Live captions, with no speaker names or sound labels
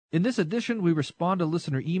In this edition, we respond to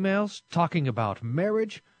listener emails talking about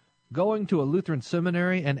marriage, going to a Lutheran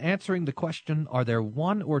seminary, and answering the question, are there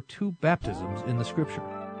one or two baptisms in the Scripture?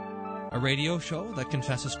 A radio show that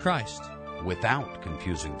confesses Christ without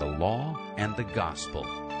confusing the law and the gospel.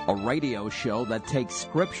 A radio show that takes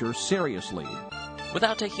Scripture seriously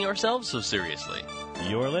without taking ourselves so seriously.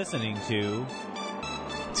 You're listening to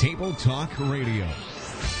Table Talk Radio.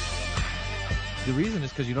 The reason is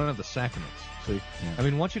because you don't have the sacraments. See, I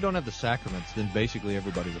mean, once you don't have the sacraments, then basically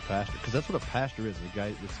everybody's a pastor, because that's what a pastor is, a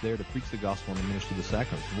guy that's there to preach the gospel and administer the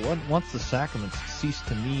sacraments. Once the sacraments cease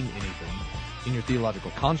to mean anything in your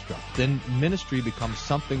theological construct, then ministry becomes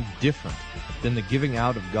something different than the giving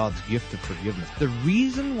out of God's gift of forgiveness. The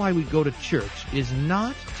reason why we go to church is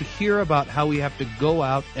not to hear about how we have to go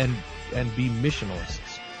out and be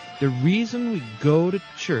missionalists. The reason we go to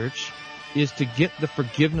church is to get the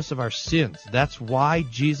forgiveness of our sins. That's why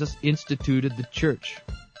Jesus instituted the church.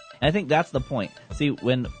 I think that's the point. See,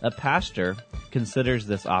 when a pastor considers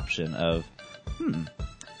this option of,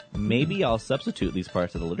 maybe I'll substitute these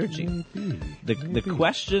parts of the liturgy, the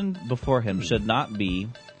question before him should not be,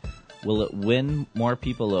 will it win more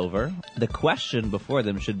people over? The question before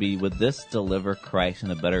them should be, would this deliver Christ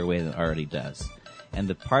in a better way than it already does? And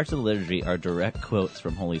the parts of the liturgy are direct quotes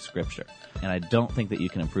from Holy Scripture. And I don't think that you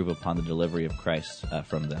can improve upon the delivery of Christ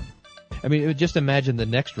from them. I mean, just imagine the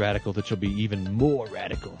next radical that will be even more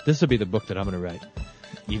radical. This will be the book that I'm going to write.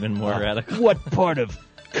 Even more radical? What part of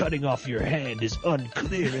cutting off your hand is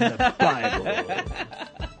unclear in the Bible?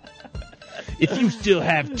 If you still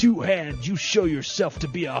have two hands, you show yourself to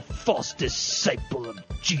be a false disciple of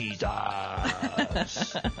Jesus.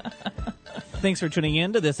 Thanks for tuning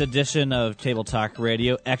in to this edition of Table Talk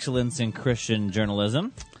Radio, Excellence in Christian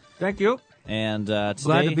Journalism. Thank you. And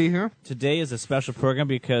glad to be here. Today is a special program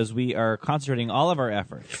because we are concentrating all of our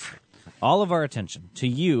efforts, all of our attention to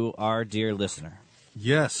you, our dear listener.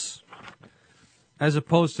 Yes. As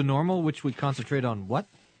opposed to normal, which we concentrate on what?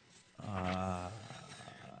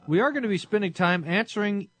 We are going to be spending time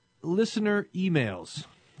answering listener emails.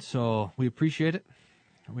 So we appreciate it.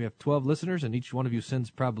 We have 12 listeners, and each one of you sends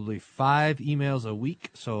probably 5 emails a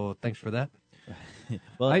week, so thanks for that.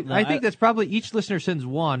 Well, I think that's probably each listener sends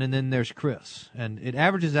 1, and then there's Chris, and it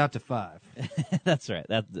averages out to 5. That's right.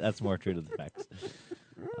 That's more true to the facts.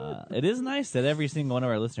 It is nice that every single one of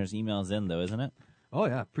our listeners emails in, though, isn't it? Oh,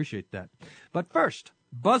 yeah, appreciate that. But first,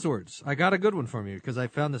 buzzwords. I got a good one from you, because I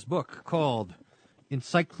found this book called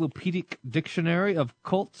Encyclopedic Dictionary of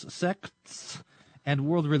Cults, Sects, and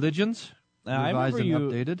World Religions. I Revised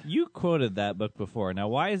remember and updated. You quoted that book before. Now,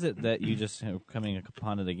 why is it that you just coming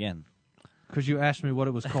upon it again? Because you asked me what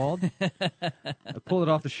it was called. I pulled it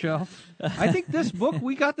off the shelf. I think this book,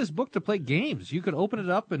 we got this book to play games. You could open it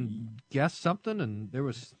up and guess something, and there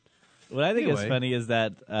was... What I think is funny is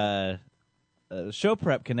that show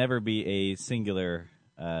prep can never be a singular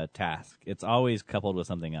task. It's always coupled with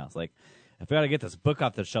something else. Like, if we got to get this book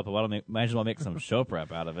off the shelf, might as well make some show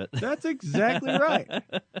prep out of it. That's exactly right.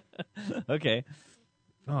 Okay.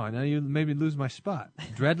 Oh, now you made me lose my spot.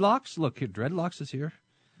 Dreadlocks? Look, here, Dreadlocks is here.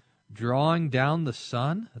 Drawing down the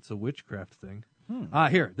sun? That's a witchcraft thing.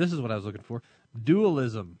 Here, this is what I was looking for.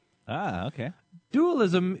 Dualism. Okay.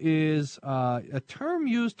 Dualism is a term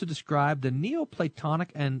used to describe the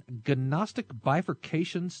Neoplatonic and Gnostic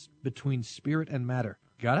bifurcations between spirit and matter.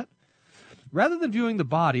 Got it? Rather than viewing the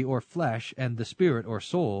body or flesh and the spirit or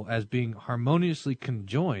soul as being harmoniously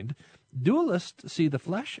conjoined, dualists see the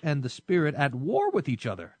flesh and the spirit at war with each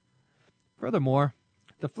other. Furthermore,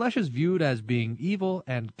 the flesh is viewed as being evil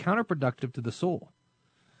and counterproductive to the soul.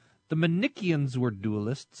 The Manichaeans were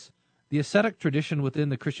dualists. The ascetic tradition within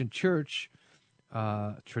the Christian church,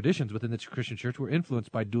 traditions within the Christian church were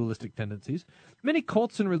influenced by dualistic tendencies. Many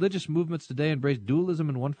cults and religious movements today embrace dualism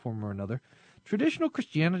in one form or another. Traditional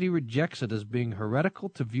Christianity rejects it as being heretical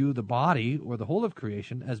to view the body or the whole of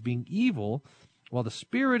creation as being evil, while the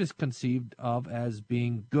spirit is conceived of as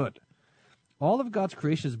being good. All of God's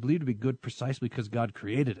creation is believed to be good precisely because God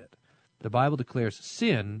created it. The Bible declares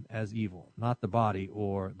sin as evil, not the body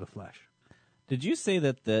or the flesh. Did you say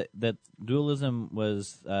that that dualism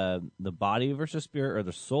was the body versus spirit or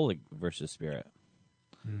the soul versus spirit?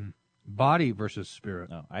 Body versus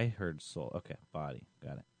spirit. Oh, I heard soul. Okay, body.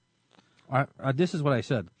 Got it. This is what I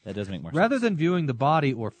said. That does make more sense. Rather than viewing the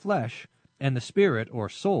body or flesh and the spirit or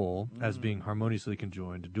soul as being harmoniously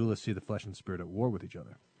conjoined, dualists see the flesh and spirit at war with each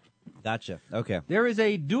other. Gotcha. Okay. There is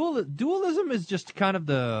a dualism is just kind of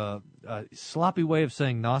the sloppy way of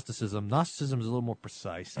saying Gnosticism. Gnosticism is a little more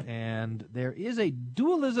precise, and there is a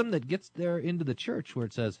dualism that gets there into the church where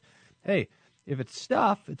it says, hey, if it's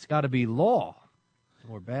stuff, it's got to be law.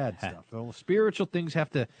 or bad stuff. Well, spiritual things have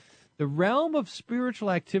to. The realm of spiritual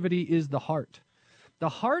activity is the heart. The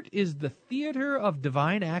heart is the theater of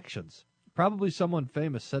divine actions. Probably someone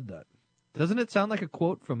famous said that. Doesn't it sound like a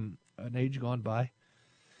quote from an age gone by?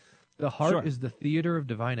 The heart Sure. is the theater of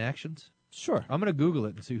divine actions. Sure. I'm going to Google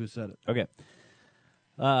it and see who said it. Okay.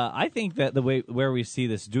 I think that the way where we see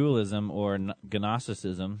this dualism or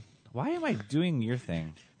Gnosticism. Why am I doing your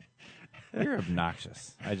thing? You're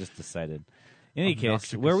obnoxious. I just decided. In any case,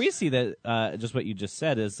 Obnoxious. where we see that, just what you just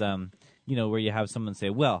said is, where you have someone say,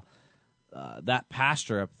 well, that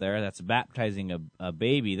pastor up there that's baptizing a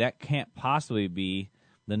baby, that can't possibly be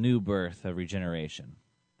the new birth of regeneration.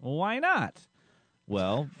 Well, why not?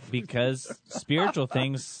 Well, because spiritual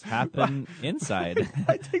things happen inside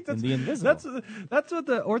I think in the invisible. That's what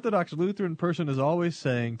the Orthodox Lutheran person is always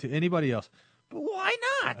saying to anybody else. But why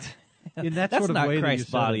not? In that That's sort of not way Christ's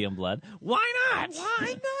that you said body it. and blood. Why not?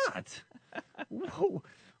 Why not? Whoa.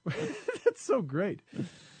 That's so great.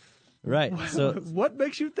 Right. So What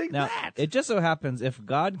makes you think now, that? it just so happens if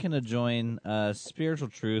God can adjoin spiritual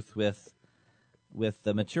truth with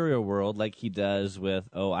the material world, like He does with,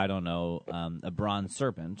 a bronze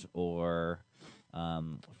serpent or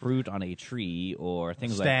fruit on a tree or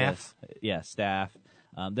things Staff. like this. Yeah, staff.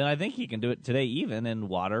 Then I think He can do it today, even in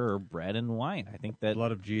water or bread and wine. I think that.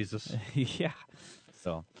 Blood of Jesus. Yeah.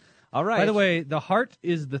 So, all right. By the way, the heart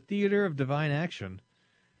is the theater of divine action.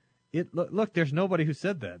 Look, there's nobody who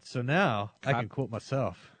said that. So now I can quote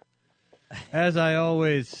myself. As I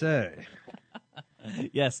always say.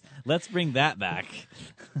 Yes, let's bring that back,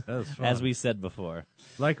 That was fun. as we said before.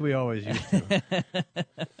 Like we always used to.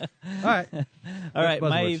 All right. All right,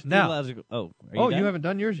 my buzzwords. Now- theological. Oh, are Oh, done? you haven't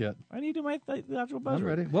done yours yet. I need to do my theological buzzword. I'm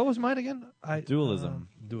ready. What was mine again? Dualism.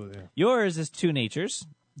 Dualism. Yours is two natures,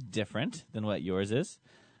 different than what yours is.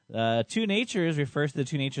 Two natures refers to the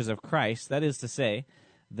two natures of Christ. That is to say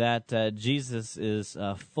that Jesus is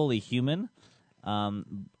fully human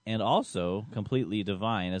and also completely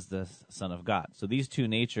divine as the Son of God. So these two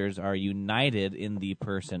natures are united in the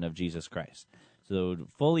person of Jesus Christ. So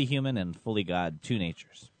fully human and fully God, two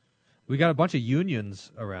natures. We got a bunch of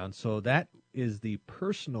unions around, so that is the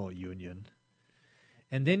personal union.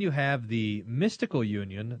 And then you have the mystical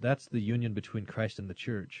union. That's the union between Christ and the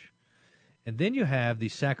church. And then you have the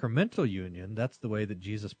sacramental union. That's the way that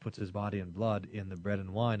Jesus puts his body and blood in the bread and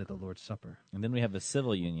wine at the Lord's Supper. And then we have the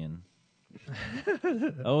civil union.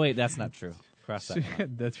 Oh, wait, that's not true. Cross that one off.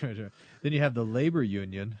 That's right. Then you have the labor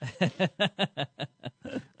union.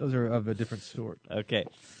 Those are of a different sort. Okay.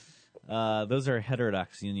 Those are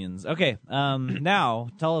heterodox unions. Okay. Now,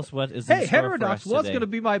 tell us what is in Hey, store for heterodox us was today. going to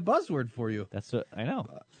be my buzzword for you. That's what I know.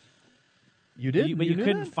 You did? But you knew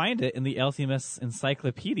couldn't that? find it in the LCMS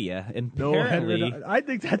encyclopedia. And No apparently, I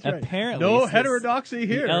think that's right. apparently no since heterodoxy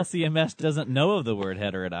here. The LCMS doesn't know of the word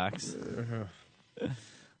heterodox.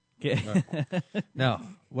 Okay. Now,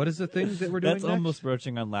 what is the thing that we're doing That's next? almost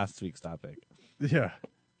broaching on last week's topic. Yeah,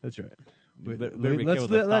 that's right. But Let's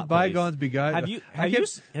let bygones be Have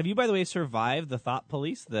bygones. you, by the way, survived the Thought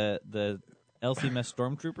Police, the LCMS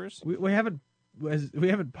stormtroopers? We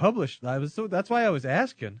haven't published. That's why I was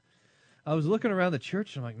asking. I was looking around the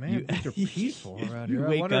church and I'm like, man, things are peaceful around You here.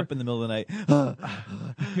 wake I wonder, up in the middle of the night.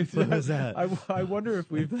 What was that? I wonder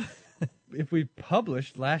if we've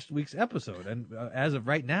published last week's episode, and as of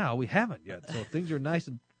right now, we haven't yet. So things are nice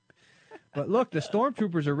and. But look, the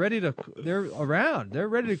stormtroopers are ready to. They're around. They're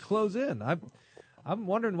ready to close in. I'm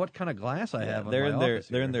wondering what kind of glass I have. They're on in my their office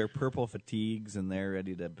they're in here. their purple fatigues and they're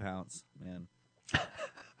ready to pounce. Man,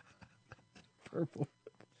 Purple.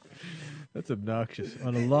 That's obnoxious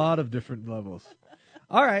on a lot of different levels.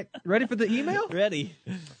 All right, ready for the email? ready.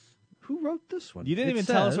 Who wrote this one? You didn't It even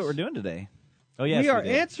tell us says, what we're doing today. Oh yes, we are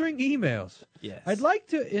did. answering emails. Yes. I'd like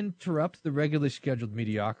to interrupt the regularly scheduled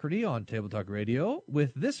mediocrity on Table Talk Radio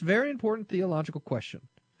with this very important theological question.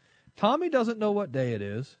 Tommy doesn't know what day it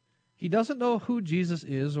is. He doesn't know who Jesus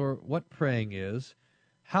is or what praying is.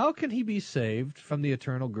 How can he be saved from the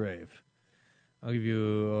eternal grave? I'll give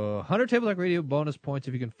you 100 Table Talk Radio bonus points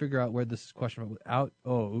if you can figure out where this is question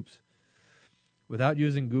without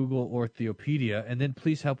using Google or Theopedia, and then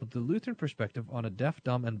please help with the Lutheran perspective on a deaf,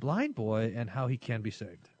 dumb, and blind boy and how he can be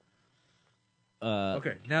saved.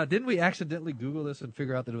 Okay, now didn't we accidentally Google this and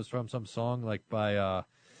figure out that it was from some song like by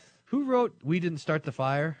who wrote "We Didn't Start the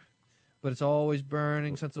Fire," but it's always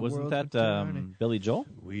burning since the Wasn't world's that returning. Billy Joel?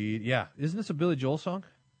 Isn't this a Billy Joel song?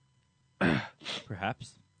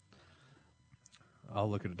 Perhaps. I'll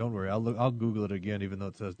look at it. Don't worry. I'll Google it again, even though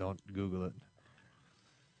it says don't Google it.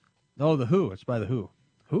 No, The Who. It's by The Who.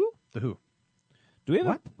 Who? The Who. Do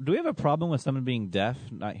we have a problem with someone being deaf,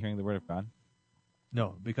 not hearing the word of God?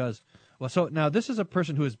 No, because, well, so now this is a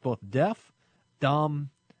person who is both deaf, dumb,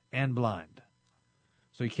 and blind.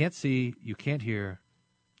 So you can't see, you can't hear,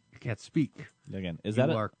 you can't speak. Again, is You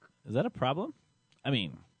that are- is that a problem? I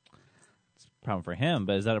mean, it's a problem for him,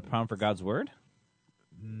 but is that a problem for God's word?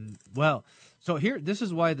 Well, so here, this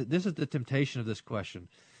is why, this is the temptation of this question.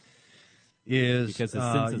 Is Because his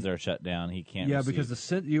senses are shut down, he can't. Yeah, receive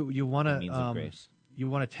because you want the means of to grace. you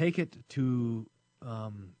want to take it to.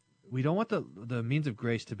 We don't want the means of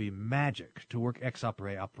grace to be magic, to work ex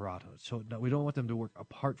opere operato. So no, we don't want them to work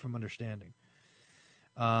apart from understanding.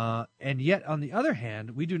 And yet, on the other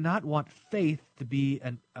hand, we do not want faith to be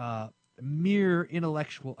a mere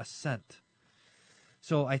intellectual assent.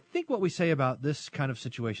 So I think what we say about this kind of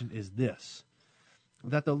situation is this: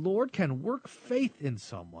 that the Lord can work faith in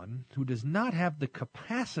someone who does not have the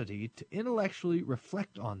capacity to intellectually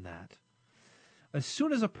reflect on that. As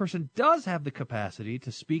soon as a person does have the capacity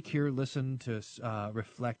to speak, hear, listen, to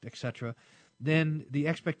reflect, etc., then the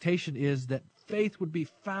expectation is that faith would be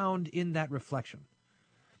found in that reflection.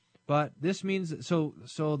 But this means, so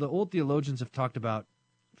the old theologians have talked about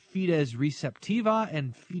fides receptiva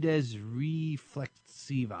and fides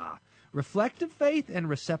reflexiva, reflective faith and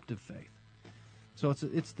receptive faith. So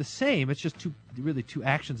it's the same. It's just two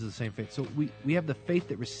actions of the same faith. So we have the faith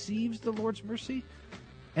that receives the Lord's mercy,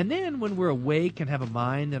 and then when we're awake and have a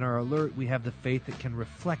mind and are alert, we have the faith that can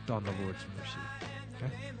reflect on the Lord's mercy. Okay?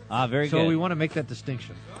 Very good. So we want to make that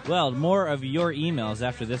distinction. Well, more of your emails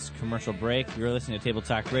after this commercial break. You're listening to Table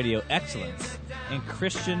Talk Radio, excellence in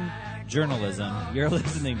Christian journalism. You're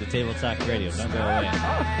listening to Table Talk Radio. Don't go away.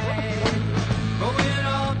 Going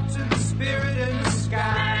on to the spirit in the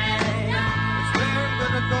sky. It's where I'm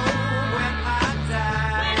gonna go when I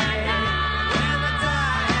die. When I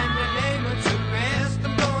die and the name of to rest,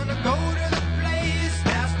 I'm gonna go to the place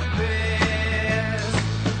that's the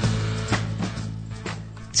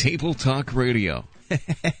best. Table Talk Radio.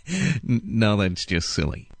 No, that's just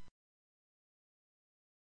silly.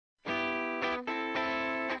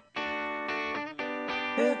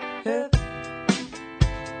 Hip, hip.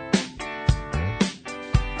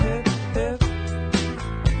 Hip, hip.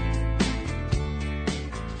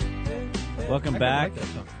 Welcome I back like that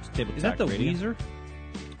song. to Table Is Talk that the Radio. Weezer?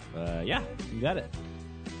 Yeah, you got it.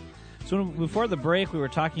 So before the break, we were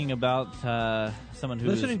talking about someone who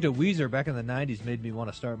Listening to Weezer back in the 90s made me want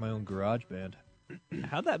to start my own garage band.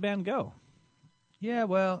 How'd that band go? Yeah,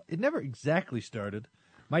 well, it never exactly started.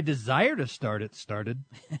 My desire to start it started.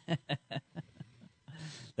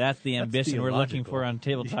 That's the ambition we're looking theological. for on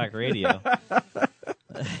Table Talk Radio.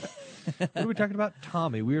 What are we talking about?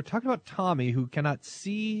 Tommy. We were talking about Tommy, who cannot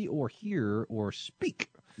see or hear or speak.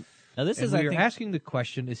 Now this And is, we I are think, asking the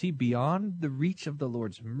question, is he beyond the reach of the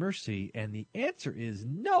Lord's mercy? And the answer is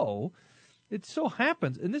no. It so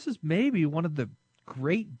happens, and this is maybe one of the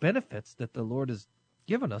great benefits that the Lord has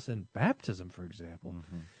given us in baptism, for example.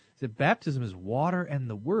 Is that baptism is water and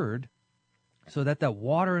the Word, so that the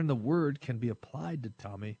water and the Word can be applied to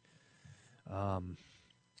Tommy.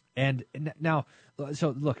 And now, so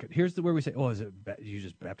look, here's where we say, oh, is it you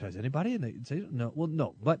just baptize anybody? And they say, no. Well,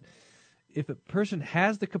 no. But if a person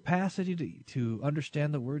has the capacity to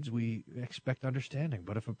understand the words, we expect understanding.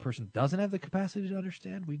 But if a person doesn't have the capacity to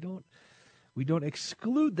understand, we don't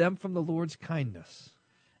exclude them from the Lord's kindness.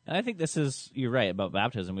 and I think this is, you're right about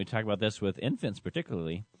baptism. We talk about this with infants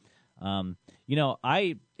particularly.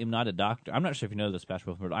 I am not a doctor. I'm not sure if you know this, Pastor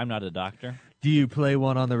Wilford. I'm not a doctor. Do you play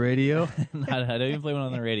one on the radio? I don't even play one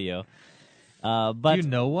on the radio. But Do you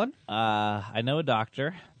know one? I know a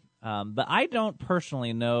doctor, but I don't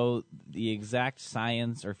personally know the exact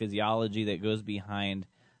science or physiology that goes behind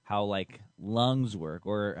how, like, lungs work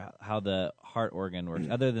or how the heart organ works,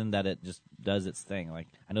 other than that it just does its thing. Like,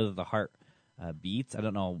 I know that the heart beats. I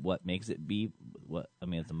don't know what makes it beat.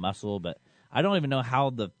 It's a muscle, but I don't even know how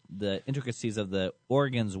the intricacies of the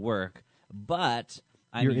organs work. But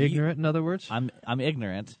You're ignorant, in other words? I'm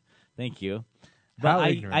ignorant. Thank you. How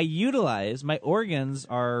But ignorant? I utilize my organs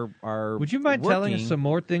are. Would you mind telling us working. some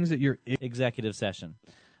more things that you're Executive session?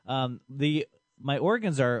 My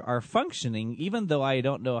organs are functioning, even though I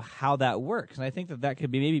don't know how that works, and I think that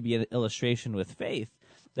could maybe be an illustration with faith.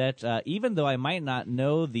 That even though I might not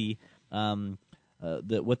know what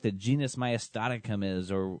the genus maestaticum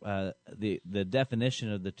is, or the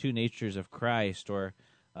definition of the two natures of Christ, or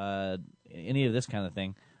any of this kind of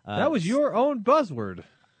thing, that was your own buzzword.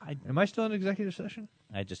 I- Am I still in executive session?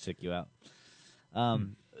 I just took you out.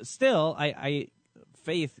 Still,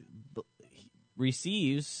 faith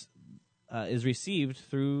is received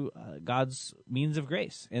through God's means of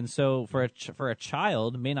grace, and so for a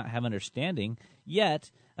child may not have understanding, yet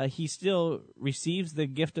he still receives the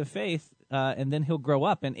gift of faith and then he'll grow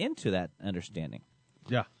up and into that understanding.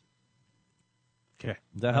 Yeah. Okay.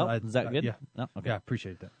 Does that help? Is that good? Yeah. No? Okay. Yeah, I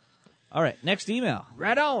appreciate that. All right, next email.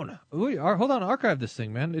 Right on. Ooh, hold on, archive this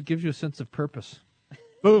thing, man. It gives you a sense of purpose.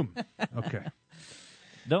 Boom. Okay.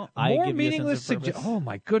 Don't I More give meaningless you a sense of purpose? Oh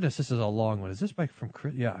my goodness, this is a long one. Is this from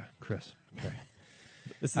Chris? Yeah, Chris. Okay.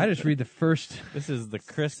 This is I just read the first. This is the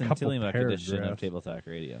Chris and couple Tillamook edition of paragraphs. Table Talk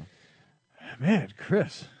Radio. Man,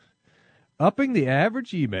 Chris. Upping the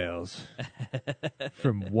average emails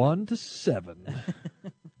from 1 to 7.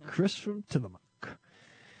 Chris from Tillamook.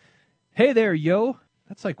 Hey there, yo.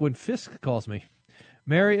 That's like when Fisk calls me.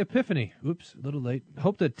 Merry Epiphany. Oops, a little late.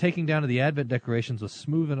 Hope that taking down of the Advent decorations was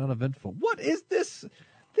smooth and uneventful. What is this?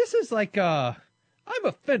 This is like, I'm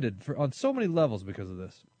offended on so many levels because of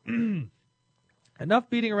this. Enough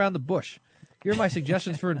beating around the bush. Here are my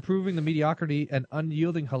suggestions for improving the mediocrity and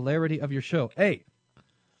unyielding hilarity of your show. A.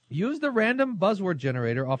 Use the random buzzword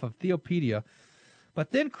generator off of Theopedia,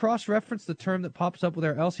 but then cross-reference the term that pops up with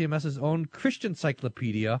our LCMS's own Christian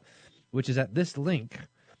Cyclopedia, which is at this link.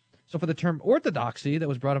 So for the term orthodoxy that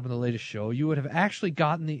was brought up in the latest show, you would have actually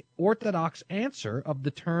gotten the orthodox answer of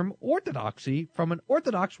the term orthodoxy from an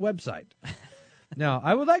Orthodox website. Now,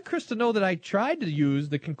 I would like Chris to know that I tried to use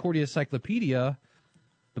the Concordia Cyclopedia,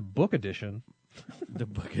 the book edition. The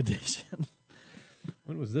book edition.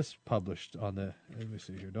 When was this published on the... Let me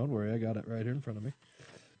see here. Don't worry, I got it right here in front of me.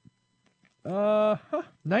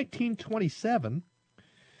 1927.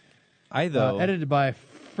 Edited by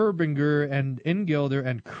Furbinger and Engilder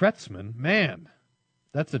and Kretzmann. Man,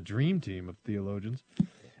 that's a dream team of theologians.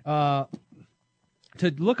 To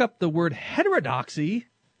look up the word heterodoxy,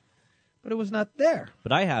 but it was not there.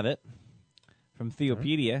 But I have it from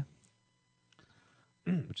Theopedia,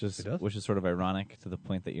 which is sort of ironic to the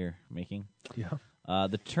point that you're making. Yeah.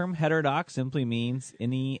 The term heterodox simply means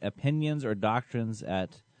any opinions or doctrines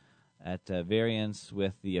at variance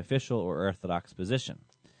with the official or orthodox position.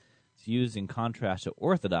 It's used in contrast to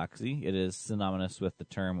orthodoxy. It is synonymous with the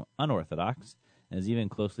term unorthodox and is even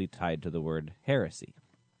closely tied to the word heresy.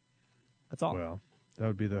 That's all. Well, that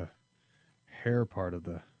would be the hair part of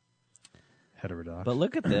the heterodox. But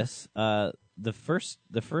look at this. The first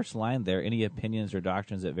line there, any opinions or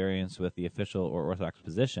doctrines at variance with the official or orthodox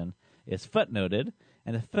position, is footnoted,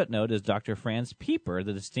 and the footnote is Dr. Franz Pieper,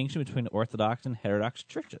 the distinction between Orthodox and heterodox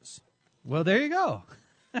churches. Well, there you go.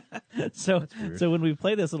 So when we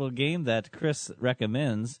play this little game that Chris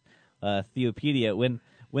recommends, Theopedia, when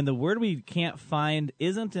the word we can't find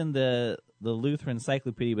isn't in the Lutheran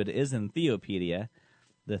Encyclopedia, but it is in Theopedia,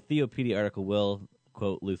 the Theopedia article will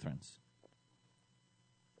quote Lutherans.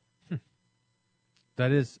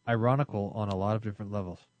 That is ironical on a lot of different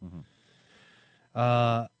levels. Mm-hmm.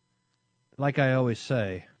 Like I always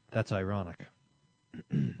say, that's ironic.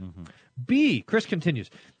 B, Chris continues,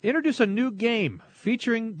 introduce a new game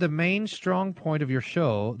featuring the main strong point of your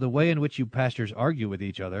show, the way in which you pastors argue with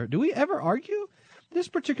each other. Do we ever argue? This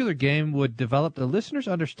particular game would develop the listener's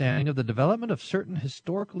understanding of the development of certain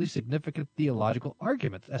historically significant theological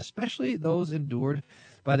arguments, especially those endured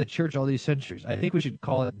by the church all these centuries. I think we should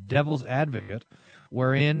call it Devil's Advocate,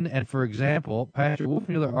 wherein, and for example, Pastor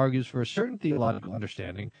Wolfmueller argues for a certain theological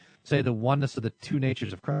understanding, say the oneness of the two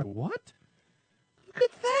natures of Christ. What? Look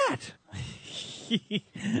at that!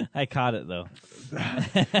 I caught it, though.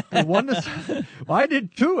 The oneness. Well, I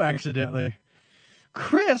did too, accidentally.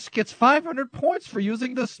 Chris gets 500 points for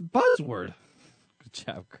using this buzzword. Good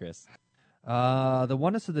job, Chris. The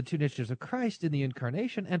oneness of the two natures of Christ in the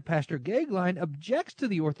incarnation, and Pastor Gagline objects to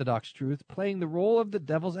the Orthodox truth, playing the role of the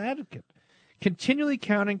devil's advocate, continually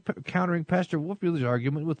countering Pastor Wolfmueller's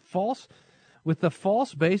argument with the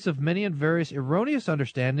false base of many and various erroneous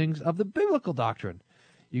understandings of the biblical doctrine.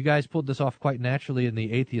 You guys pulled this off quite naturally in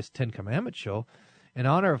the Atheist Ten Commandments show. In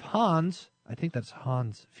honor of Hans, I think that's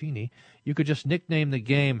Hans Feeney, you could just nickname the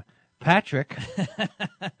game Patrick.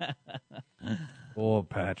 Oh,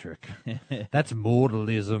 Patrick. That's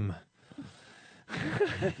modalism.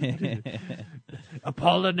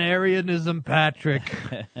 Apollinarianism, Patrick.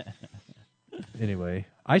 Anyway,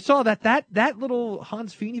 I saw that little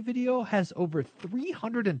Hans Feeney video has over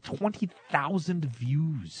 320,000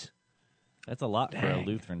 views. That's a lot for a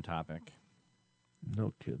Lutheran topic.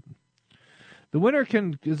 No kidding. The winner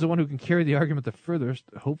is the one who can carry the argument the furthest.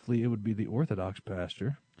 Hopefully, it would be the Orthodox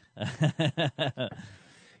pastor.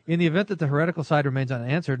 In the event that the heretical side remains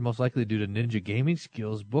unanswered, most likely due to ninja gaming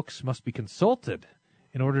skills, books must be consulted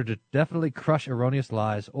in order to definitely crush erroneous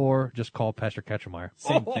lies, or just call Pastor Ketchermeyer.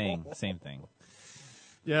 Same thing.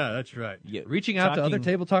 Yeah, that's right. Yeah, Reaching out to other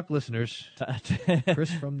Table Talk listeners,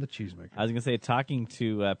 Chris from the Cheesemaker. I was going to say, talking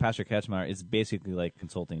to Pastor Ketchmeyer is basically like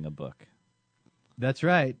consulting a book. That's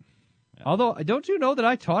right. Although, don't you know that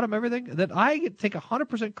I taught him everything? That I get take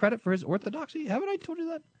 100% credit for his orthodoxy? Haven't I told you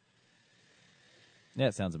that? Yeah,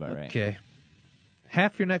 it sounds about right. Okay.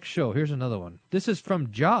 Half your next show. Here's another one. This is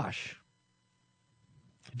from Josh.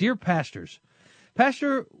 Dear pastors,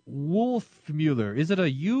 Pastor Wolfmueller, is it a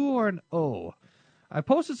U or an O? I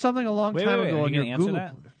posted something a long time ago on your Google.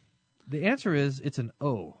 That? The answer is it's an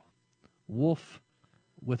O. Wolf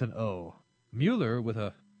with an O. Mueller with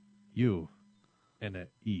a U and an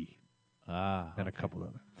E. And a couple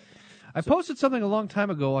of them. I posted something a long time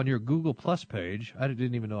ago on your Google Plus page. I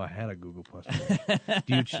didn't even know I had a Google Plus page.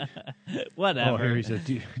 Do you Whatever. Oh, here he says,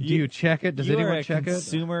 do you check it? Does anyone check it? You're a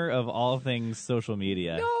consumer of all things social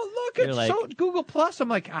media. No, look at Google Plus. I'm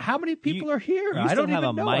like, how many people are here? You I don't have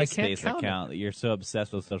even a know. I can't MySpace count account that you're so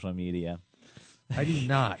obsessed with social media. I do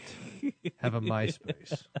not have a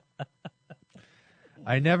MySpace.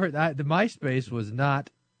 The MySpace was not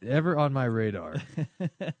ever on my radar.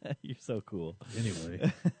 You're so cool.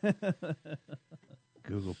 Anyway.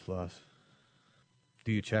 Google Plus.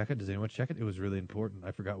 Do you check it? Does anyone check it? It was really important. I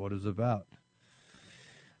forgot what it was about.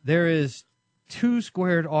 There is 2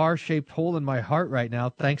 squared R-shaped hole in my heart right now.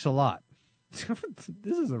 Thanks a lot.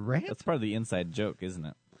 This is a rant. That's part of the inside joke, isn't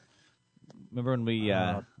it? Remember when we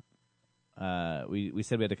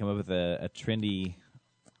said we had to come up with a trendy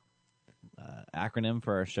acronym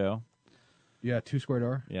for our show? Yeah, 2 squared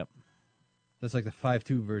R. Yep. That's like the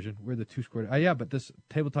 5-2 version. We're the 2 squared. Yeah, but this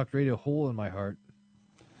Table Talk Radio hole in my heart.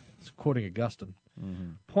 It's quoting Augustine.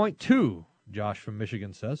 Mm-hmm. Point 2, Josh from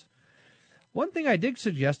Michigan says. One thing I did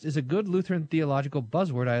suggest is a good Lutheran theological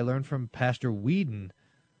buzzword I learned from Pastor Whedon.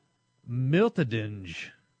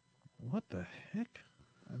 Miltadinge. What the heck?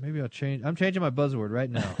 Maybe I'll change. I'm changing my buzzword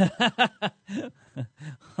right now.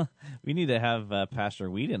 We need to have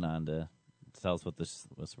Pastor Whedon on to tell us what this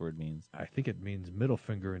word means. I think it means middle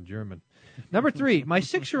finger in German. Number 3, my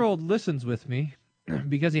 6-year-old listens with me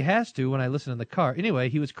because he has to when I listen in the car. Anyway,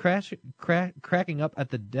 he was cracking up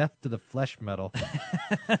at the death to the flesh metal.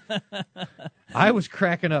 I was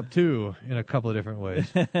cracking up, too, in a couple of different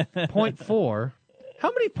ways. Point 4,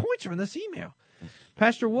 how many points are in this email?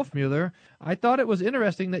 Pastor Wolfmueller, I thought it was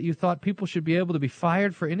interesting that you thought people should be able to be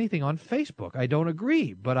fired for anything on Facebook. I don't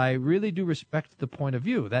agree, but I really do respect the point of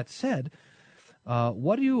view. That said,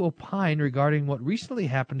 what do you opine regarding what recently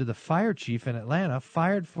happened to the fire chief in Atlanta,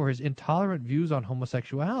 fired for his intolerant views on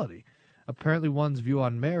homosexuality? Apparently one's view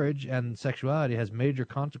on marriage and sexuality has major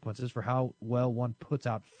consequences for how well one puts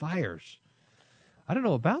out fires. I don't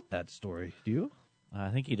know about that story. Do you? I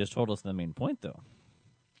think he just told us the main point, though.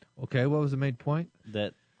 Okay, what was the main point?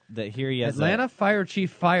 That here he has Atlanta fire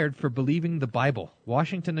chief fired for believing the Bible.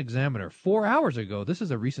 Washington Examiner. 4 hours ago. This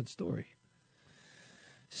is a recent story.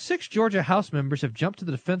 6 Georgia House members have jumped to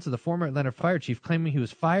the defense of the former Atlanta fire chief, claiming he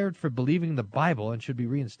was fired for believing the Bible and should be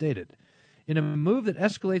reinstated. In a move that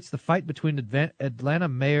escalates the fight between Atlanta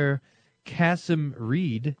Mayor Kasim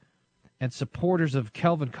Reed and supporters of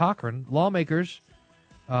Kelvin Cochran, lawmakers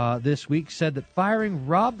this week said that firing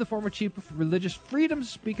robbed the former chief of religious freedom to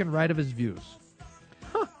speak and write of his views.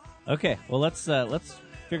 Huh. Okay, well, let's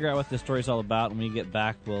figure out what this story's all about. When we get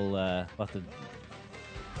back, we'll have to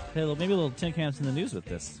maybe a little tin cans in the news with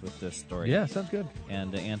this story. Yeah, sounds good.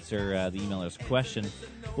 And answer the emailer's question.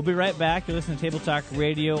 We'll be right back. You're listening to Table Talk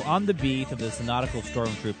Radio on the beat of the Synodical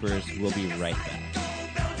Stormtroopers. We'll be right back.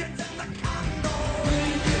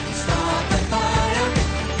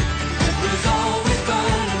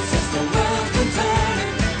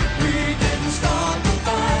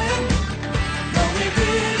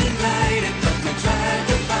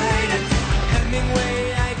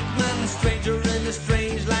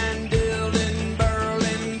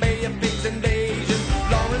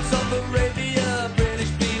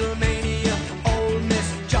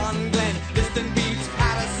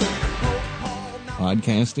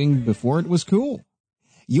 Podcasting before it was cool.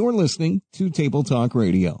 You're listening to Table Talk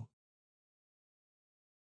Radio.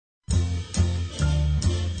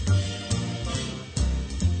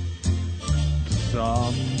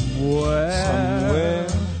 Somewhere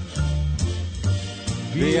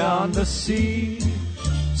beyond the sea,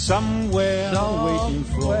 somewhere waiting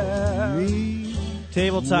for me.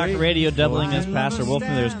 Table Talk Radio doubling as Pastor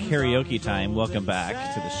Wolfmueller's karaoke time. Welcome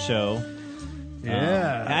back to the show.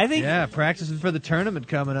 Yeah, I think practicing for the tournament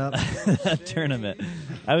coming up. Tournament.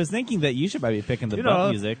 I was thinking that you should probably be picking the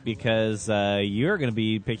bump music because you're going to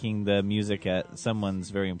be picking the music at someone's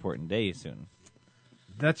very important day soon.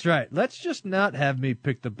 That's right. Let's just not have me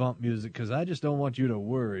pick the bump music because I just don't want you to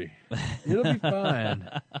worry. It'll be fine.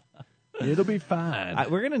 It'll be fine.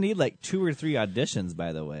 We're going to need like 2 or 3 auditions,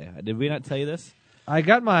 by the way. Did we not tell you this? I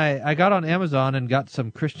got on Amazon and got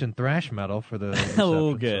some Christian thrash metal for the reception,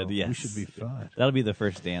 Oh, good. so Yes, we should be fine. That'll be the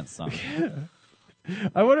first dance song.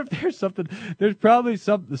 I wonder if there's something. There's probably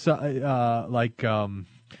something like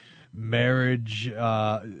marriage,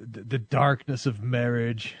 the darkness of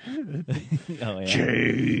marriage, Oh yeah.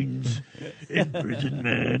 chains,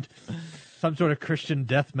 imprisonment, some sort of Christian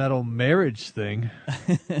death metal marriage thing.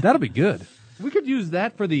 That'll be good. We could use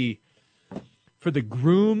that for the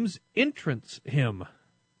groom's entrance hymn.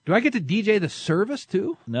 Do I get to DJ the service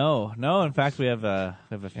too? No. In fact, we have a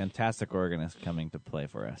fantastic organist coming to play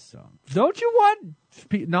for us. So Don't you want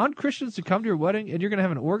non-Christians to come to your wedding and you're going to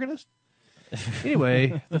have an organist?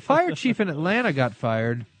 Anyway, the fire chief in Atlanta got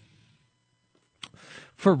fired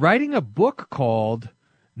for writing a book called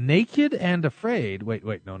Naked and Afraid. Wait,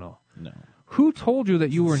 no. no. Who told you that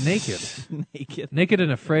you were naked? Naked. Naked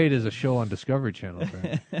and Afraid is a show on Discovery Channel.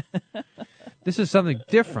 Right? This is something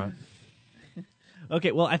different.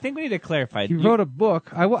 Okay, well, I think we need to clarify. He wrote a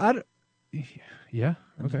book. Yeah,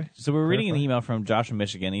 okay. So we're reading an Clarify. email from Josh from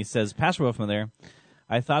Michigan. He says, Pastor Wolfman there,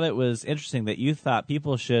 I thought it was interesting that you thought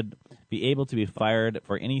people should be able to be fired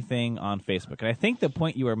for anything on Facebook. And I think the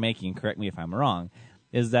point you are making, correct me if I'm wrong,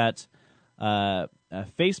 is that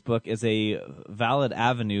Facebook is a valid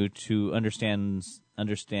avenue to understand.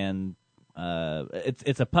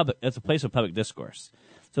 It's a place of public discourse.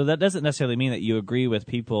 So that doesn't necessarily mean that you agree with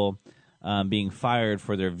people being fired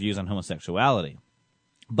for their views on homosexuality.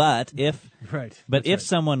 But if if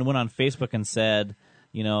someone went on Facebook and said,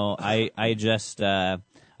 you know, I just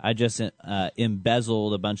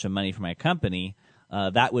embezzled a bunch of money from my company,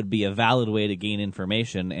 that would be a valid way to gain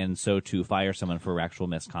information, and so to fire someone for actual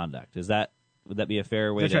misconduct. Would that be a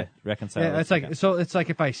fair way to reconcile? Yeah, it's like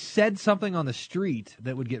if I said something on the street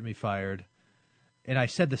that would get me fired, and I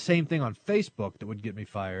said the same thing on Facebook that would get me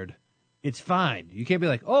fired, it's fine. You can't be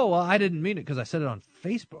like, oh, well, I didn't mean it because I said it on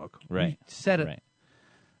Facebook. Right. You said it Right.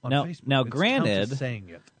 on Now- Facebook. now, It granted- counts as saying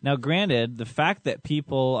it. Now, granted, the fact that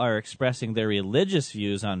people are expressing their religious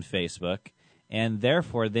views on Facebook and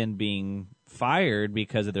therefore then being fired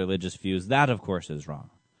because of their religious views, that, of course, is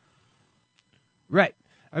wrong. Right.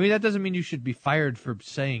 I mean, that doesn't mean you should be fired for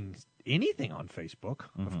saying anything on Facebook.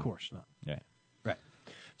 Of course not. Right. Right.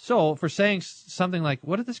 So, for saying something like,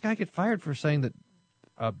 what did this guy get fired for saying that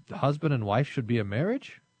husband and wife should be a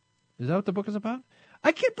marriage? Is that what the book is about?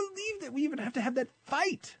 I can't believe that we even have to have that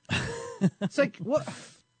fight. It's like, what?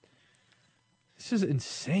 This is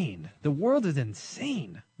insane. The world is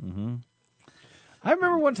insane. Mm-hmm. I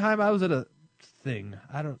remember one time I was at a thing.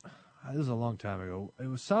 This was a long time ago. There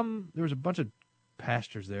was a bunch of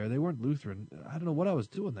pastors there. They weren't Lutheran. I don't know what I was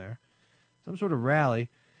doing there. Some sort of rally.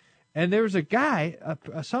 And there was a guy,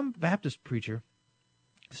 some Baptist preacher.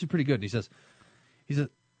 This is pretty good. And he says,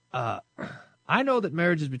 I know that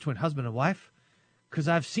marriage is between husband and wife because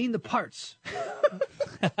I've seen the parts.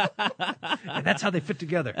 And that's how they fit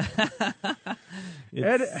together.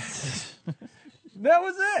 And that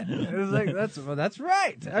was it. It was like, that's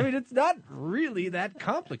right. I mean, it's not really that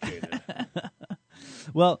complicated.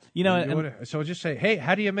 Well, you know, So just say, hey,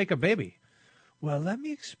 how do you make a baby? Well, let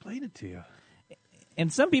me explain it to you.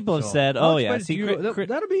 and some people have So, said, I'll oh, yeah, explain it see, to you.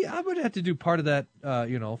 That'll be. I would have to do part of that.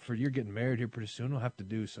 For you're getting married here pretty soon. We'll have to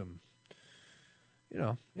do some.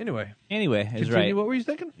 Anyway. anyway, is Continue. right. What were you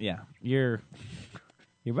thinking? Yeah, you're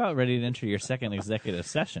about ready to enter your second executive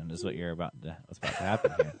session, is what's about to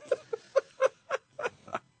happen here.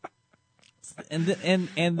 And then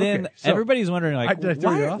Okay, so- everybody's wondering, like, Did I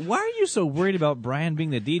throw you off? why are you so worried about Brian being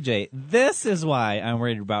the DJ? This is why I'm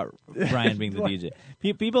worried about Brian being the DJ.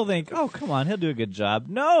 People think, oh, come on, he'll do a good job.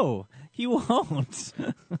 No, he won't.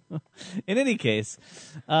 In any case,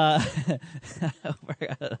 I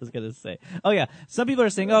forgot what I was going to say. Oh, yeah, some people are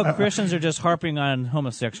saying, oh, Christians are just harping on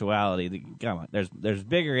homosexuality. Come on, there's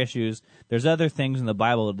bigger issues. There's other things in the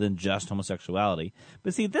Bible than just homosexuality.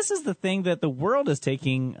 But see, this is the thing that the world is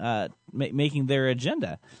taking, making their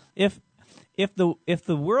agenda. If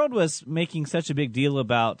the world was making such a big deal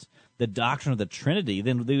about the doctrine of the Trinity,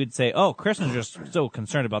 then they would say, oh, Christians are just so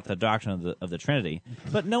concerned about the doctrine of the Trinity.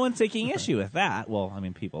 But no one's taking issue with that. Well, I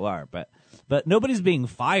mean, people are, but nobody's being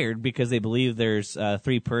fired because they believe there's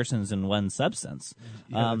three persons in one substance.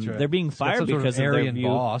 Yeah, that's right. They're being It's got fired some sort because of of their Aryan view.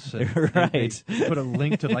 boss. And Right. They put a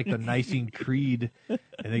link to like the Nicene Creed, and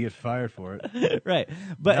they get fired for it. Right.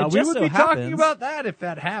 But Now, it we just would so be talking happens- about that if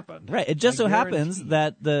that happened. Right. It just I so happens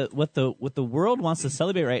guarantee. that what the world wants to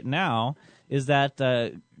celebrate right now is that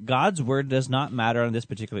God's word does not matter on this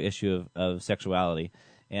particular issue of sexuality.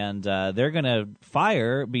 And they're going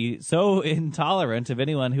to be so intolerant of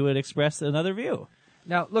anyone who would express another view.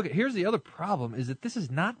 Now, look, here's the other problem, is that this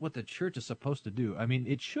is not what the church is supposed to do. I mean,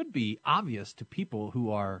 it should be obvious to people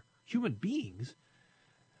who are human beings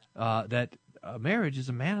that marriage is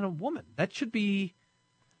a man and a woman. That should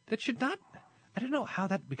not, I don't know how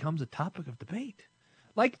that becomes a topic of debate.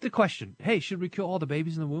 Like the question, hey, should we kill all the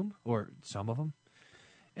babies in the womb? Or some of them?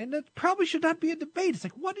 And that probably should not be a debate. It's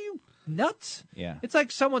like, what are you, nuts? Yeah. It's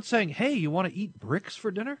like someone saying, hey, you want to eat bricks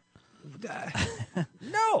for dinner?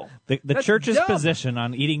 No. The That's church's dumb. position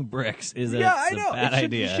on eating bricks is Yeah, a I know. bad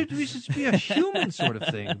idea. It should be a human sort of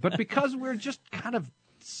thing. But because we're just kind of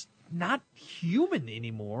not human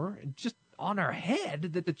anymore, just on our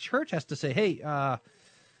head, that the church has to say, hey,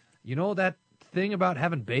 you know that thing about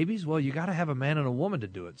having babies? Well, you got to have a man and a woman to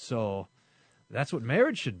do it. So that's what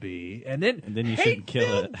marriage should be. And then you shouldn't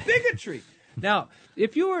kill it. Bigotry. Now,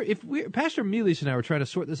 Pastor Mealis and I were trying to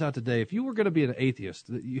sort this out today. If you were going to be an atheist,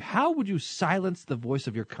 how would you silence the voice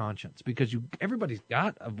of your conscience? Because everybody's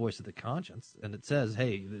got a voice of the conscience, and it says,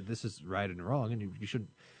 hey, this is right and wrong, and you shouldn't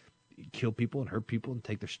kill people and hurt people and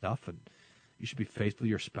take their stuff, and you should be faithful to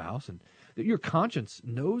your spouse. And your conscience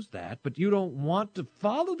knows that, but you don't want to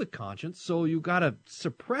follow the conscience, so you got to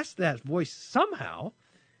suppress that voice somehow,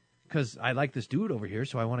 because I like this dude over here,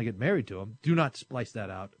 so I want to get married to him. Do not splice that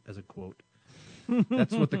out as a quote.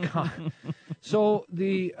 That's what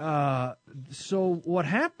so what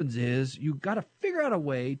happens is you got to figure out a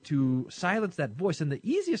way to silence that voice, and the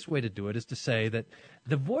easiest way to do it is to say that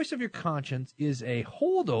the voice of your conscience is a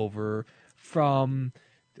holdover from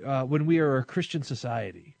when we are a Christian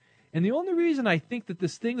society. And the only reason I think that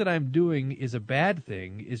this thing that I'm doing is a bad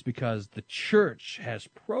thing is because the church has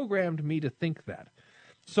programmed me to think that.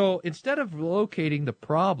 So instead of locating the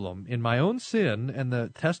problem in my own sin and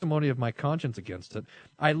the testimony of my conscience against it,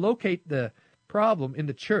 I locate the problem in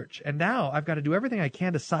the church. And now I've got to do everything I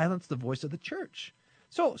can to silence the voice of the church.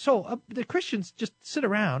 So the Christians just sit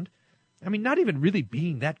around, I mean, not even really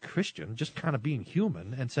being that Christian, just kind of being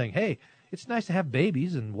human and saying, hey, it's nice to have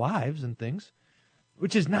babies and wives and things,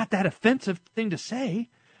 which is not that offensive thing to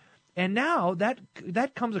say. And now that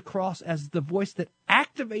comes across as the voice that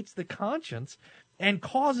activates the conscience and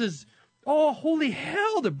causes holy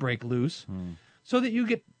hell to break loose, so that you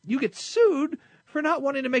get sued for not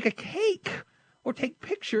wanting to make a cake or take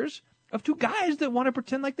pictures of two guys that want to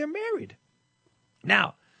pretend like they're married.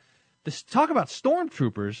 Now, this talk about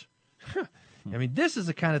stormtroopers. I mean, this is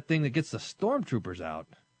the kind of thing that gets the stormtroopers out,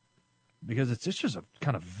 because it's just a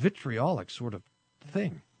kind of vitriolic sort of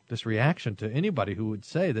thing. This reaction to anybody who would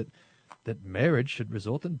say that marriage should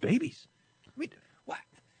result in babies. I mean, what?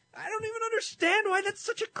 I don't even understand why that's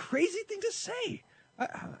such a crazy thing to say.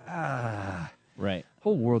 Right.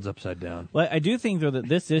 Whole world's upside down. Well, I do think, though, that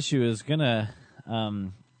this issue is going to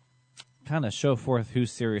kind of show forth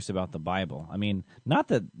who's serious about the Bible. I mean, not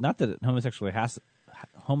that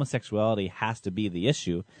homosexuality has to be the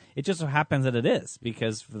issue. It just so happens that it is,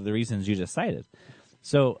 because for the reasons you just cited.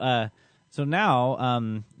 So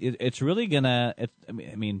now it's really gonna. I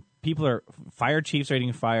mean, people are fire chiefs are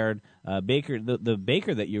getting fired. Baker, the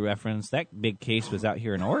baker that you referenced, that big case was out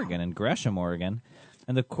here in Oregon, in Gresham, Oregon,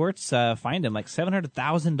 and the courts fined him like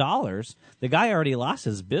 $700,000. The guy already lost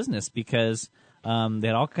his business because they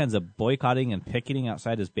had all kinds of boycotting and picketing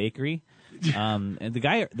outside his bakery. And the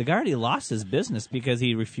guy already lost his business because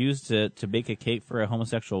he refused to bake a cake for a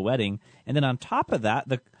homosexual wedding. And then on top of that,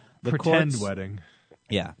 the Pretend courts, wedding.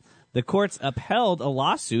 Yeah. The courts upheld a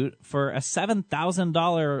lawsuit for a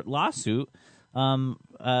 $7,000 lawsuit. Now,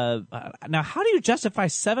 how do you justify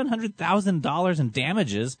 $700,000 in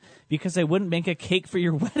damages because they wouldn't make a cake for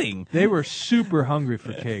your wedding? They were super hungry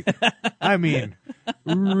for cake. I mean,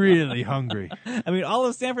 really hungry. I mean, all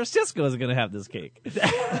of San Francisco is going to have this cake.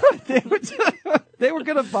 They were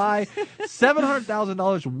going to buy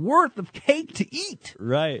 $700,000 worth of cake to eat.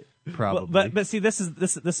 Right. Probably. Well, but see, this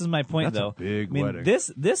is my point. That's though. a big I mean, wedding.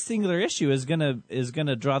 This singular issue is gonna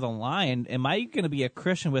draw the line. Am I going to be a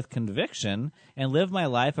Christian with conviction and live my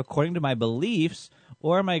life according to my beliefs,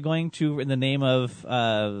 or am I going to, in the name of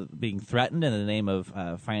being threatened, in the name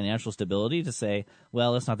of financial stability, to say,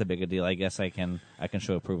 well, it's not that big a deal. I guess I can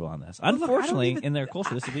show approval on this. Well, look, Unfortunately, in their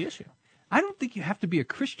culture, this is the issue. I don't think you have to be a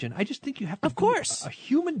Christian. I just think you have to Of course. be a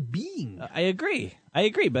human being. I agree.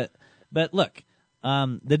 But look,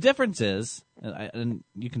 the difference is, and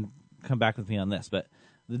you can come back with me on this, but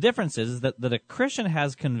the difference is that a Christian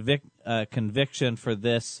has conviction for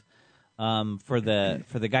this, for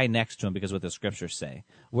the guy next to him because of what the scriptures say,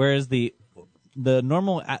 whereas the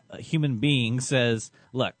normal human being says,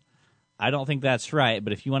 look, I don't think that's right,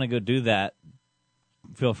 but if you want to go do that,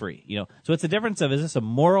 feel free. So it's a difference of, is this a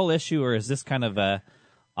moral issue, or is this kind of a,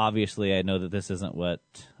 obviously I know that this isn't what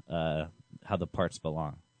how the parts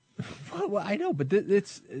belong. Well, I know, but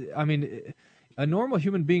I mean, a normal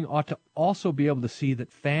human being ought to also be able to see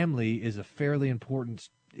that family is a fairly important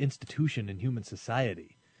institution in human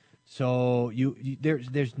society. So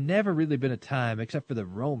there's never really been a time, except for the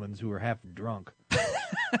Romans who were half drunk,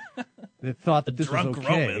 that thought that this was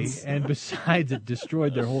okay, Romans. and besides, it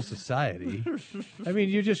destroyed their whole society. I mean,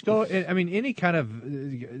 you just go. I mean, any kind of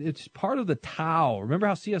it's part of the Tao. Remember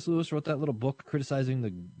how C.S. Lewis wrote that little book criticizing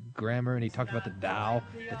the grammar, and he talked about the Tao,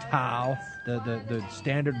 the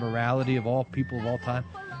standard morality of all people of all time.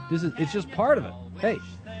 It's just part of it. Hey,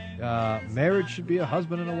 marriage should be a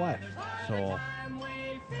husband and a wife. So.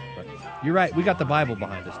 But you're right. We got the Bible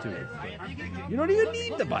behind us, too. You don't even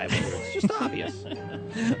need the Bible. It's just obvious.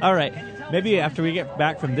 All right. Maybe after we get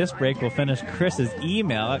back from this break, we'll finish Chris's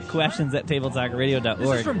email at questions@tabletalkradio.org.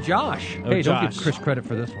 This is from Josh. Oh, hey, Josh. don't give Chris credit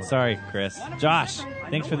for this one. Sorry, Chris. Josh,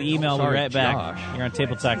 thanks for the email. Sorry, we'll be right back. Josh. You're on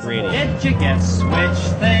Table Talk Radio. Did you guess which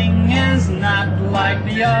thing is not like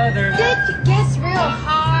the other? Did you guess real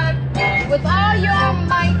hard with all your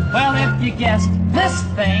might? Well, if you guessed this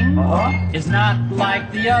thing is not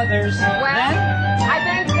like the others, Well, then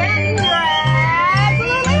I think then you're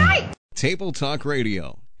absolutely right. Table Talk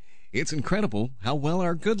Radio. It's incredible how well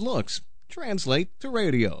our good looks translate to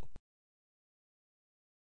radio.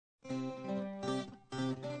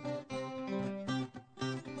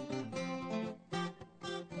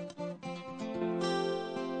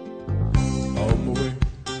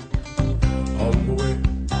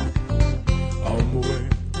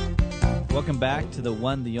 Welcome back to the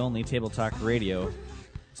one, the only Table Talk Radio.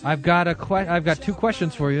 I've got two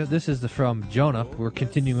questions for you. This is from Jonah. We're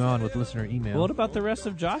continuing on with listener email. What about the rest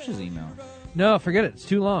of Josh's email? No, forget it. It's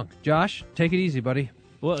too long. Josh, take it easy, buddy.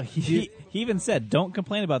 Well, he even said, don't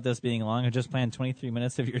complain about this being long. I just planned 23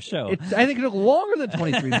 minutes of your show. I think it took longer than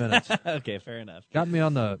 23 minutes. Okay, fair enough. Got me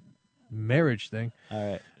on the marriage thing.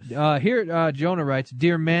 All right. Here, Jonah writes,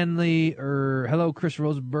 Dear Manly, hello, Chris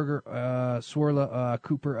Rosenberger, Swarla,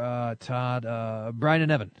 Cooper, Todd, Brian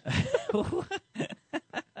and Evan.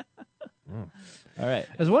 All right.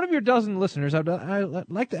 As one of your dozen listeners, I'd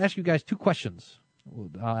like to ask you guys two questions.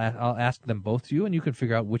 I'll ask them both to you, and you can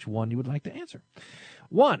figure out which one you would like to answer.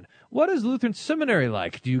 One, what is Lutheran seminary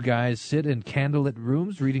like? Do you guys sit in candlelit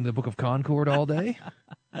rooms reading the Book of Concord all day?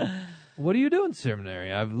 What do you do in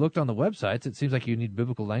seminary? I've looked on the websites. It seems like you need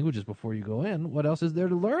biblical languages before you go in. What else is there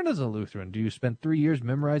to learn as a Lutheran? Do you spend 3 years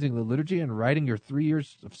memorizing the liturgy and writing your 3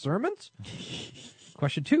 years of sermons?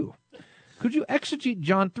 Question 2. Could you exegete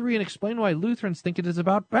John 3 and explain why Lutherans think it is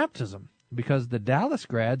about baptism? Because the Dallas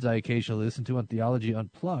grads I occasionally listen to on Theology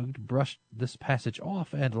Unplugged brushed this passage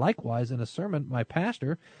off, and likewise in a sermon, my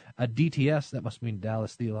pastor, a DTS, that must mean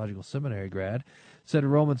Dallas Theological Seminary grad, said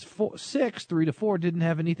Romans 6, 3-4 didn't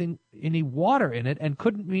have any water in it and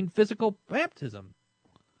couldn't mean physical baptism.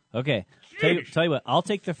 Okay. Tell you what, I'll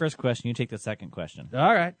take the first question, you take the second question.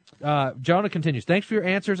 All right. Jonah continues. Thanks for your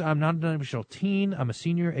answers. I'm not a denominational teen. I'm a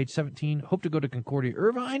senior, age 17. Hope to go to Concordia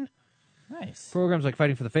Irvine. Nice. Programs like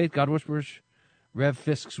Fighting for the Faith, God Whisperers, Rev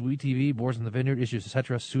Fisk's Wee TV, Boars in the Vineyard, Issues,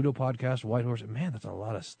 etc., Pseudo Podcast, White Horse. Man, that's a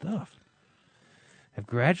lot of stuff. I've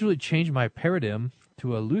gradually changed my paradigm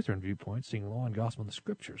to a Lutheran viewpoint, seeing law and gospel in the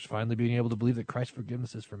Scriptures, finally being able to believe that Christ's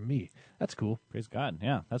forgiveness is for me. That's cool. Praise God.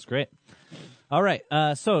 Yeah, that's great. All right.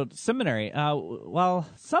 So, seminary. While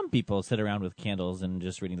some people sit around with candles and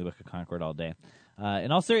just reading the Book of Concord all day,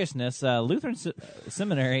 in all seriousness, Lutheran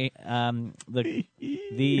seminary,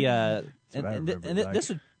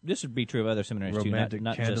 this would be true of other seminaries Romantic too,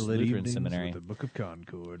 not just candlelit Lutheran evenings seminary. with the Book of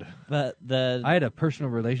Concord. But I had a personal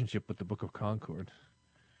relationship with the Book of Concord.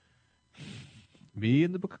 Me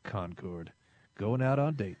and the Book of Concord going out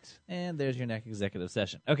on dates. And there's your next executive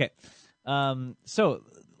session. Okay.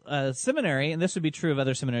 Seminary, and this would be true of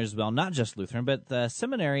other seminaries as well, not just Lutheran, but the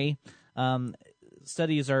seminary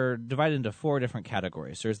studies are divided into 4 different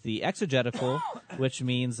categories. There's the exegetical, which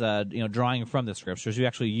means drawing from the Scriptures. You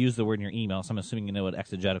actually use the word in your email, so I'm assuming you know what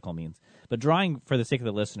exegetical means. But drawing, for the sake of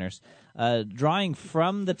the listeners, drawing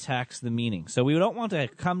from the text the meaning. So we don't want to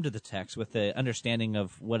come to the text with the understanding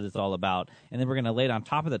of what it's all about, and then we're going to lay it on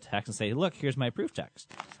top of the text and say, look, here's my proof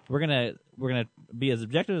text. We're going to be as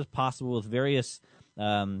objective as possible with various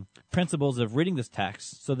principles of reading this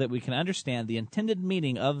text so that we can understand the intended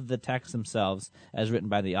meaning of the texts themselves as written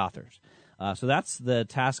by the authors. So that's the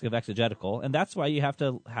task of exegetical, and that's why you have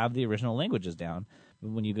to have the original languages down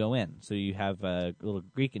when you go in. So you have a little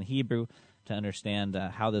Greek and Hebrew to understand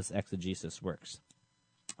how this exegesis works.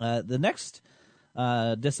 The next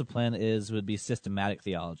discipline would be systematic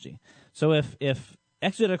theology. So if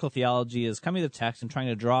exegetical theology is coming to the text and trying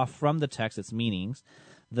to draw from the text its meanings,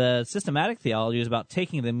 The systematic theology is about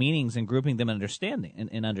taking the meanings and grouping them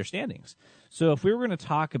in understandings. So if we were going to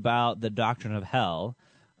talk about the doctrine of hell,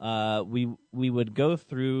 we would go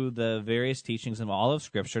through the various teachings in all of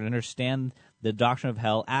Scripture and understand the doctrine of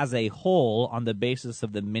hell as a whole on the basis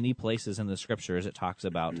of the many places in the Scriptures it talks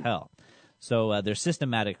about hell. So there's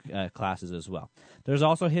systematic classes as well. There's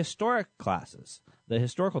also historic classes, the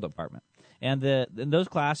historical department. And those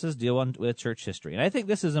classes deal with church history. And I think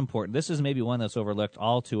this is important. This is maybe one that's overlooked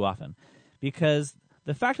all too often. Because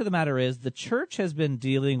the fact of the matter is the church has been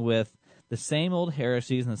dealing with the same old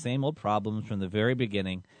heresies and the same old problems from the very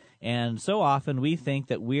beginning. And so often we think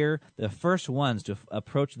that we're the first ones to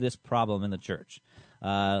approach this problem in the church.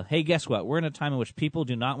 Hey, guess what? We're in a time in which people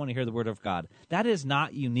do not want to hear the word of God. That is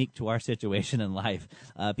not unique to our situation in life.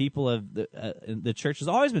 The church has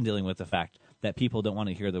always been dealing with the fact that people don't want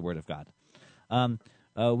to hear the word of God.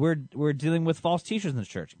 We're dealing with false teachers in the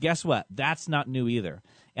church. Guess what? That's not new either.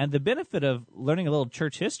 And the benefit of learning a little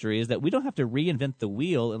church history is that we don't have to reinvent the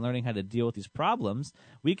wheel in learning how to deal with these problems.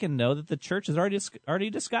 We can know that the church has already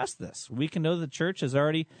discussed this. We can know that the church has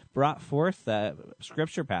already brought forth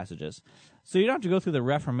scripture passages. So you don't have to go through the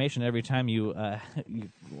Reformation every time you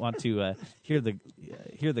want to hear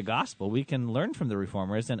the gospel. We can learn from the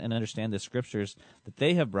reformers and understand the scriptures that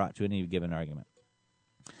they have brought to any given argument.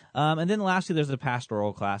 And then lastly, there's the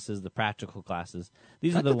pastoral classes, the practical classes.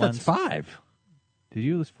 These are the ones. That's 5. Did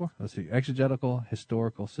you list 4? Let's see. Exegetical,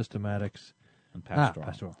 historical, systematics, and pastoral.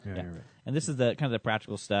 Pastoral. Yeah, you're right. And this is the kind of the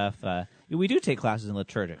practical stuff. We do take classes in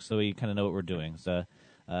liturgics, so we kind of know what we're doing. So,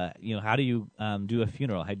 how do you do a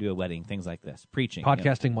funeral? How do you do a wedding? Things like this. Preaching.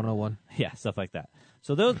 Podcasting 101. Yeah, stuff like that.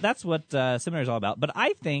 So that's what seminary is all about. But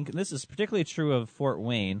I think, and this is particularly true of Fort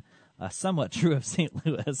Wayne, somewhat true of St.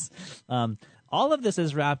 Louis, all of this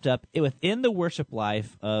is wrapped up within the worship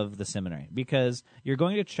life of the seminary, because you're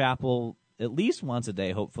going to chapel at least once a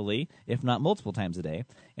day, hopefully, if not multiple times a day.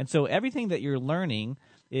 And so everything that you're learning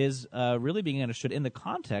is really being understood in the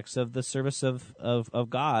context of the service of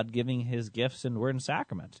God giving his gifts and word and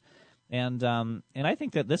sacrament. And I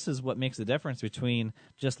think that this is what makes the difference between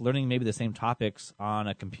just learning maybe the same topics on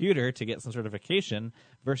a computer to get some certification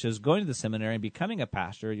versus going to the seminary and becoming a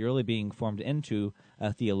pastor. You're really being formed into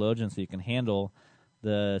a theologian so you can handle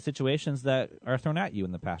the situations that are thrown at you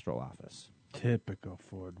in the pastoral office. Typical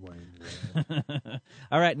Fort Wayne.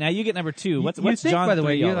 All right, now you get number 2. What's think, John by the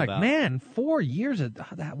way, 3 you're all like, about? man, 4 years of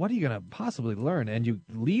that. What are you going to possibly learn? And you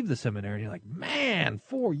leave the seminary, and you're like, man,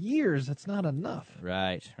 4 years. That's not enough.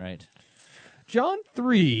 Right. John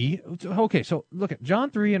 3. Okay, so look at John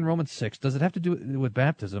 3 and Romans 6. Does it have to do with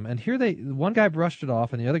baptism? And here one guy brushed it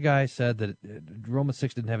off, and the other guy said that Romans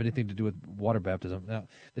 6 didn't have anything to do with water baptism. Now,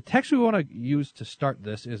 the text we want to use to start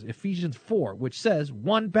this is Ephesians 4, which says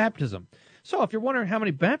one baptism. So if you're wondering how many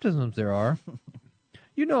baptisms there are,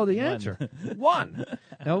 you know the answer. One.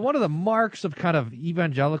 Now, one of the marks of kind of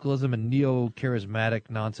evangelicalism and neo-charismatic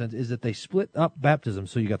nonsense is that they split up baptism.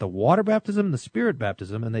 So you got the water baptism and the spirit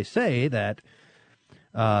baptism, and they say that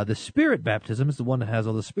the spirit baptism is the one that has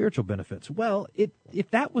all the spiritual benefits. Well, if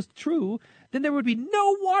that was true, then there would be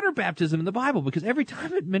no water baptism in the Bible, because every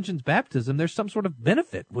time it mentions baptism, there's some sort of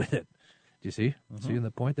benefit with it. Do you see? Mm-hmm. See the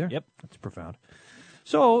point there? Yep. That's profound.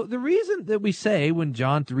 So the reason that we say when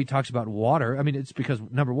John 3 talks about water, I mean, it's because,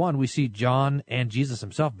 number one, we see John and Jesus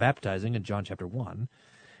himself baptizing in John chapter 1,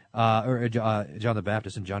 John the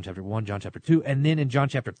Baptist in John chapter 1, John chapter 2, and then in John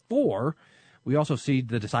chapter 4, we also see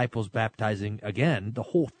the disciples baptizing again. The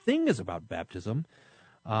whole thing is about baptism,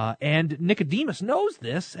 and Nicodemus knows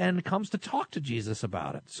this and comes to talk to Jesus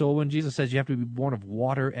about it. So when Jesus says you have to be born of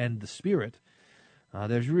water and the Spirit,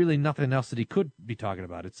 there's really nothing else that he could be talking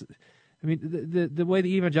about. The way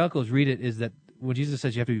the evangelicals read it is that when Jesus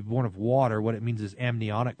says you have to be born of water, what it means is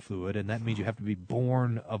amniotic fluid, and that means you have to be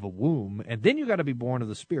born of a womb, and then you got to be born of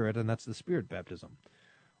the Spirit, and that's the Spirit baptism.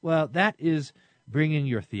 Well, that is bringing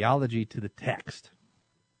your theology to the text.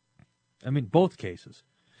 I mean, both cases.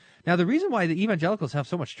 Now, the reason why the evangelicals have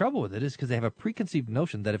so much trouble with it is because they have a preconceived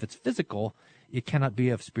notion that if it's physical, it cannot be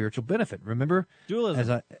of spiritual benefit. Remember,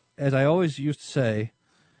 dualism. As I always used to say,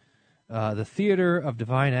 the theater of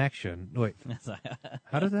divine action. Wait,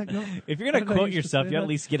 how does that go? If you're going to quote yourself, you at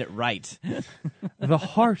least get it right. The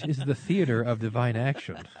heart is the theater of divine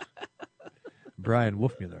action. Brian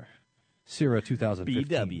Wolfmuller, Sierra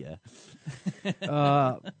 2015.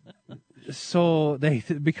 BW. So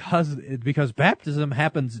because baptism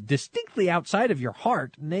happens distinctly outside of your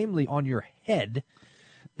heart, namely on your head,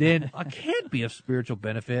 then it can't be of spiritual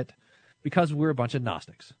benefit because we're a bunch of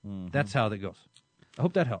Gnostics. Mm-hmm. That's how that goes. I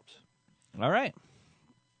hope that helps. All right.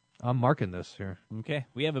 I'm marking this here. Okay.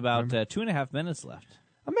 We have about 2.5 minutes left.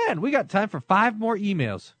 Oh, man, we got time for 5 more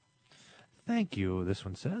emails. Thank you, this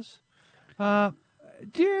one says.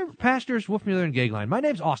 Dear Pastors, Wolfmuller, and Gagline, my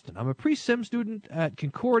name's Austin. I'm a pre-sim student at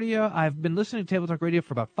Concordia. I've been listening to Table Talk Radio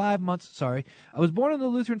for about 5 months. I was born in the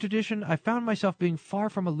Lutheran tradition. I found myself being far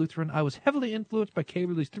from a Lutheran. I was heavily influenced by Kay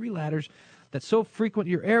Ridley's 3 ladders that so frequent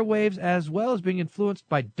your airwaves, as well as being influenced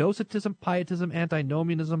by Docetism, Pietism,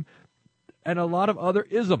 Antinomianism, and a lot of other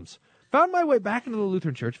isms. Found my way back into the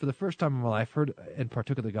Lutheran Church for the first time in my life, heard and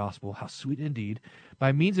partook of the gospel, how sweet indeed,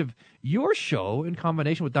 by means of your show in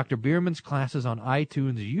combination with Dr. Bierman's classes on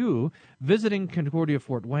iTunes U, visiting Concordia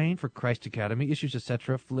Fort Wayne for Christ Academy, issues,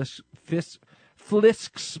 etc., Flisks,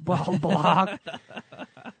 blog,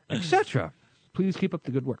 etc. Please keep up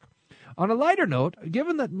the good work. On a lighter note,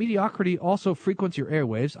 given that mediocrity also frequents your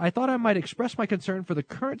airwaves, I thought I might express my concern for the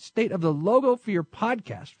current state of the logo for your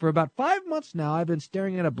podcast. For about 5 months now, I've been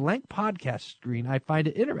staring at a blank podcast screen. I find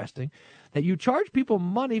it interesting that you charge people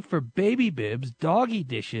money for baby bibs, doggy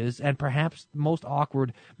dishes, and perhaps most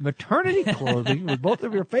awkward maternity clothing with both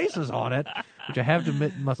of your faces on it, which I have to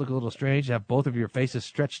admit must look a little strange to have both of your faces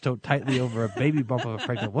stretched so tightly over a baby bump of a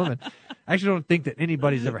pregnant woman. I actually don't think that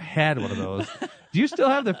anybody's ever had one of those. Do you still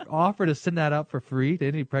have the offer to send that out for free to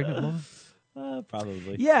any pregnant woman?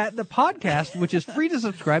 Probably. Yeah, the podcast, which is free to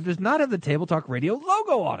subscribe, does not have the Table Talk Radio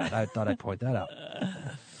logo on it. I thought I'd point that out.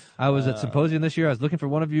 I was at Symposium this year. I was looking for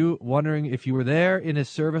one of you, wondering if you were there in his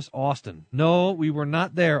service, Austin. No, we were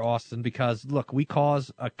not there, Austin, because, look, we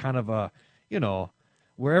cause a kind of a,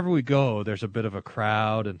 wherever we go, there's a bit of a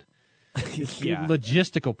crowd and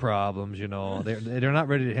logistical problems, They're not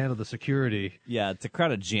ready to handle the security. Yeah, it's a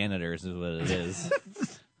crowd of janitors is what it is.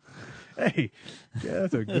 Hey, yeah,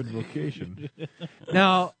 that's a good vocation.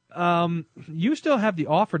 Now, you still have the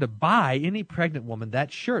offer to buy any pregnant woman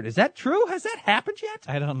that shirt. Is that true? Has that happened yet?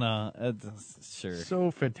 I don't know. Sure.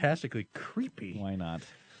 So fantastically creepy. Why not?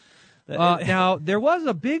 Now, there was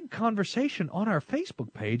a big conversation on our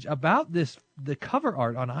Facebook page about the cover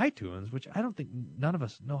art on iTunes, which I don't think none of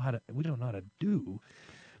us know we don't know how to do.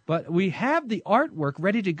 But we have the artwork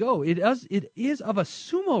ready to go. It is of a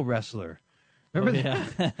sumo wrestler. Remember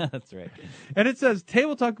that? Yeah, that's right. And it says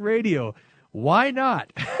Table Talk Radio. Why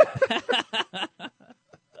not?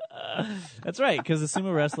 That's right, because the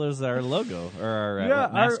sumo wrestlers are our logo or our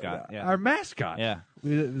mascot. Our mascot. Yeah.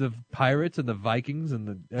 The pirates and the Vikings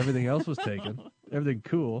and everything else was taken. Everything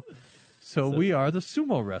cool. So we are the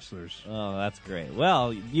sumo wrestlers. Oh, that's great.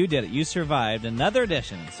 Well, you did it. You survived another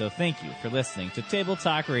edition. So thank you for listening to Table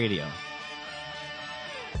Talk Radio.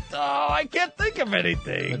 Oh, I can't think of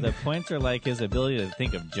anything. But the points are like his ability to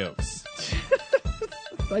think of jokes.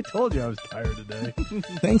 I told you I was tired today.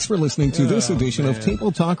 Thanks for listening to this edition of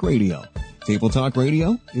Table Talk Radio. Table Talk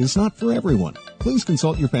Radio is not for everyone. Please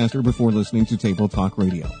consult your pastor before listening to Table Talk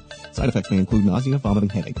Radio. Side effects may include nausea, vomiting,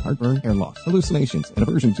 headache, heartburn, hair loss, hallucinations, and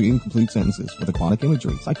aversion to incomplete sentences with aquatic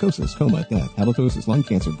imagery, psychosis, coma, death, halitosis, lung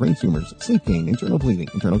cancer, brain tumors, sleep gain, internal bleeding,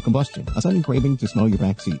 internal combustion, a sudden craving to smell your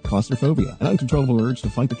backseat, claustrophobia, an uncontrollable urge to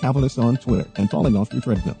fight the Calvinists on Twitter, and falling off your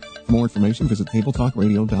treadmill. For more information, visit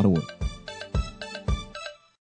tabletalkradio.org.